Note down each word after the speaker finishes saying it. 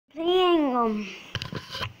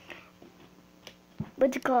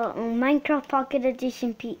what's it called? Minecraft Pocket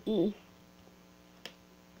Edition PE.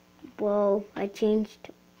 Well, I changed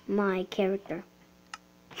my character.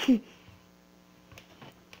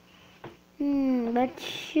 What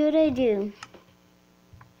should I do?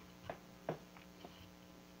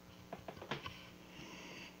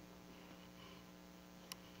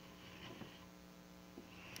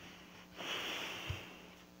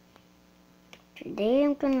 Today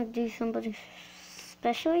I'm gonna do something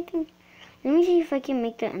special, I think. Let me see if I can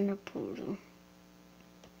make the ender portal.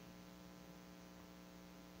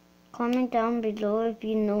 Comment down below if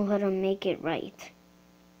you know how to make it right.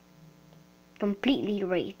 Completely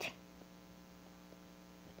right.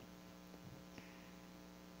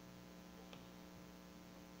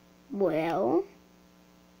 Well,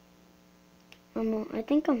 I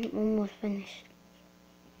think I'm almost finished.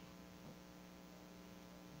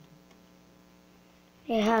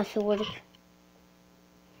 It has to work.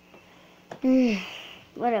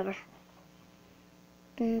 Whatever.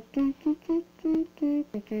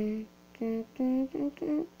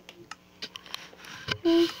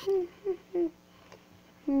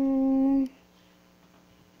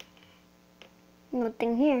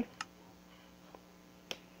 Nothing here.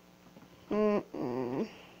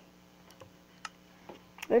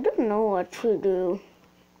 I don't know what to do.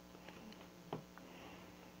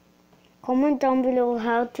 Comment down below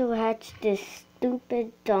how to hatch this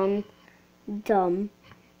stupid, dumb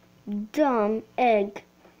egg.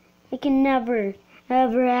 It can never,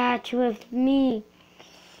 ever hatch with me.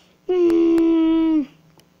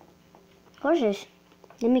 Horses.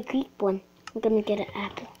 Let me creep one. I'm gonna get an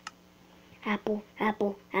apple.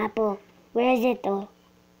 Apple. Where is it though?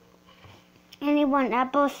 Anyone?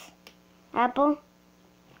 Apples? Apple?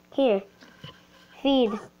 Here.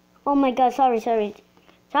 Feed. Oh my god, sorry.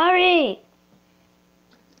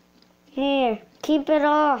 Here, keep it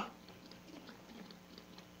all.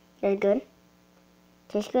 That's good.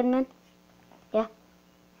 Tastes good, man? Yeah.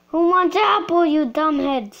 Who wants apple, you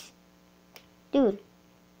dumbheads? Dude.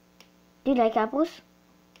 Do you like apples?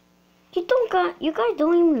 You guys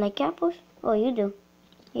don't even like apples? Oh, you do.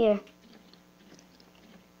 Here.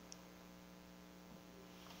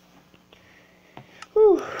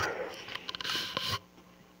 Whew.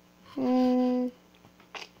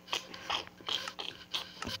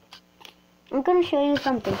 I'm gonna show you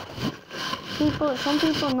something. Some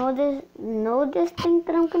people know this thing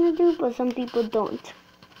that I'm gonna do, but some people don't.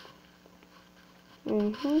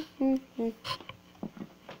 Okay.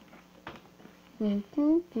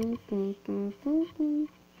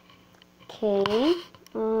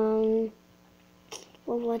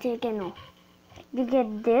 What was it again? No. You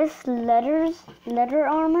get this letter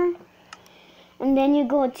armor, and then you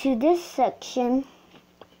go to this section,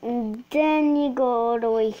 and then you go all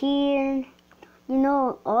the way here. You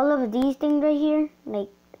know, all of these things right here, like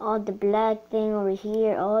all the black thing over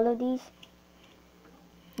here, all of these.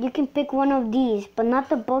 You can pick one of these, but not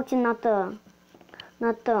the books and not the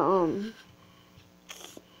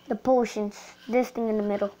potions. This thing in the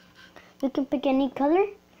middle. You can pick any color.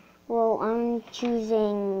 Well, I'm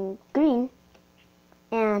choosing green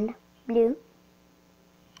and blue.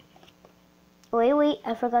 Wait,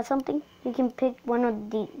 I forgot something. You can pick one of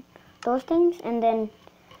those things and then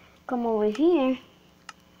come over here.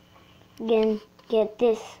 Again, get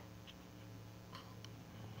this.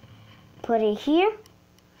 Put it here.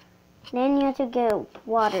 Then you have to get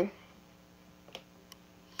water.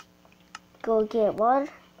 Go get water.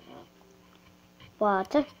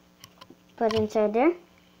 Put inside there.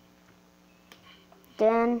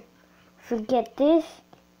 Then forget this.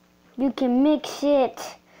 You can mix it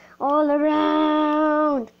all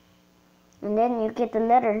around. And then you get the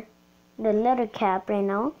letter cap right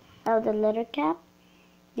now. Out of the letter cap.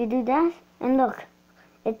 You do that and look,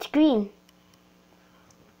 it's green.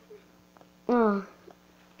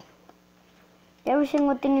 Every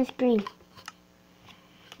single thing is green.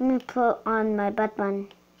 Let me put on my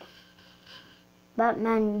Batman.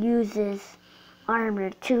 Batman uses armor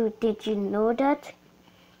too. Did you know that?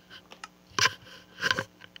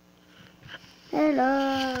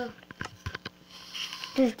 Hello.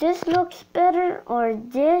 Does this look better, or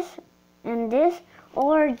this and this,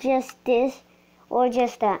 or just this, or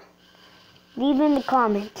just that? Leave in the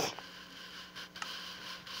comments.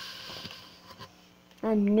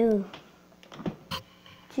 I'm new.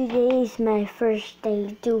 Today is my first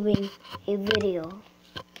day doing a video.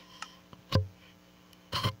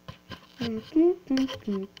 Let me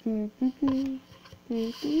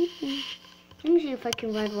see if I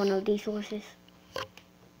can ride one of these horses.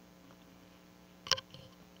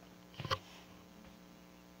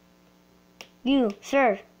 You,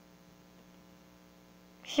 sir.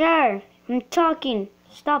 Sir, I'm talking.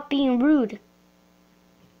 Stop being rude.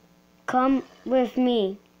 Come with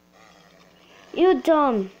me. You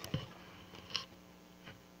dumb.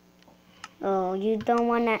 Oh, you don't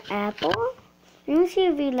want an apple? Let me see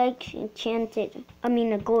if you like a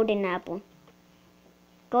golden apple.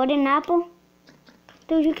 Golden apple?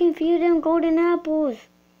 Dude, you can feed them golden apples.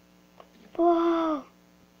 Whoa.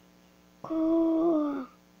 Cool.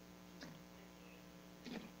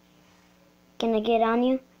 Can I get on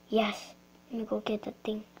you? Yes. Let me go get the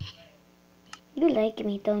thing. You like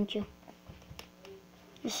me, don't you?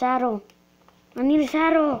 A saddle. I need a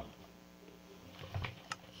saddle.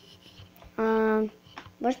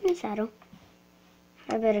 Where's my saddle?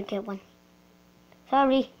 I better get one.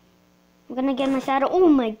 Sorry. I'm gonna get my saddle. Oh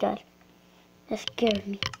my god. That scared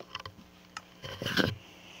me.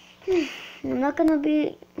 I'm not gonna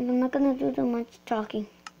do too much talking.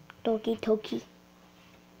 Toki.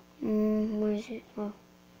 Where is it? Oh.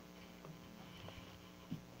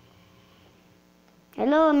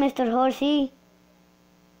 Hello, Mr. Horsey.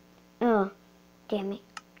 Oh, damn it.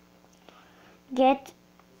 Get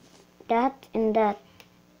that and that.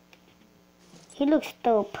 He looks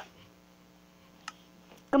dope.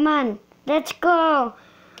 Come on, let's go.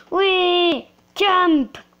 Wee!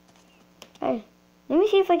 Jump! Hey, let me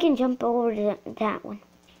see if I can jump over that one.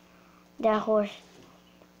 That horse.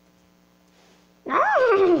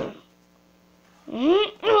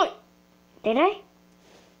 Did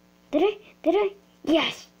I?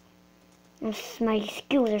 Yes! My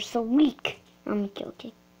skills are so weak. I'm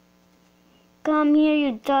joking. Come here,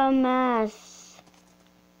 you dumbass.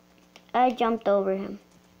 I jumped over him.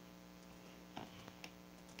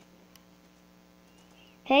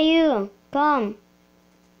 Hey you, come.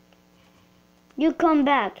 You come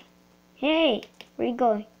back. Hey, where you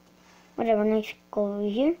going? Whatever, let's go over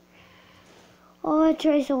here. Oh, I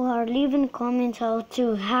try so hard. Leave in the comments how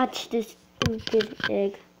to hatch this stupid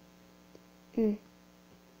egg.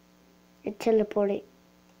 It teleported.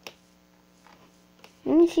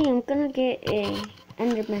 Let me see, I'm gonna get a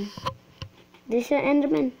Enderman. This an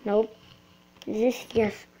Enderman? Nope. Is this?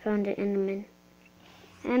 Yes, found an Enderman.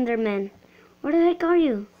 Enderman. Where the heck are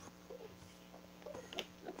you?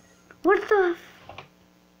 What the?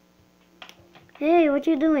 Hey, what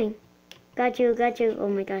you doing? Got you. Oh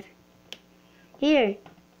my god. Here,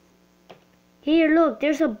 look,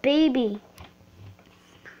 there's a baby.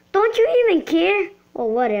 Don't you even care? Oh,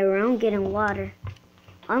 whatever, I'm getting water.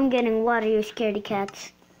 You scaredy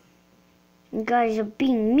cats. You guys are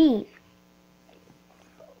being mean.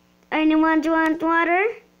 Anyone want water?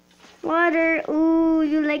 Water, ooh,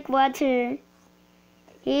 you like water.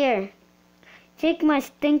 Here, take my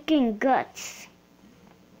stinking guts.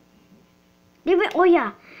 Oh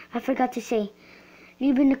yeah, I forgot to say.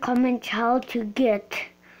 Leave in the comments how to get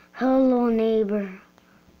Hello Neighbor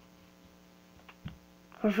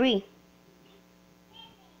for free.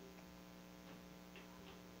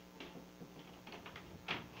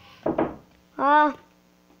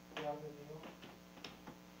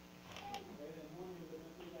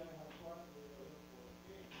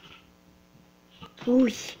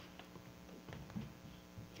 Whoosh.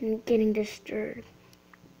 I'm getting disturbed.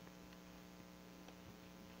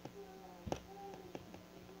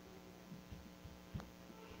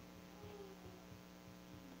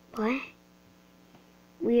 What?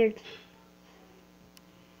 Weird.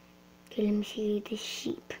 Okay, let me see the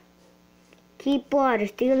sheep. Keep water.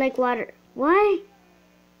 Do you like water? What?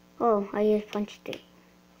 Oh, I just punched it.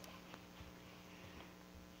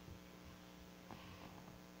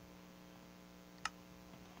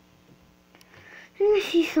 Let me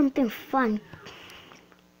see something fun.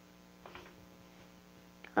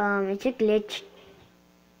 It's a glitch.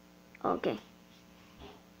 Okay.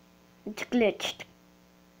 It's glitched.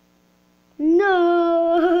 No.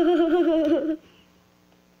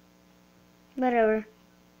 Whatever.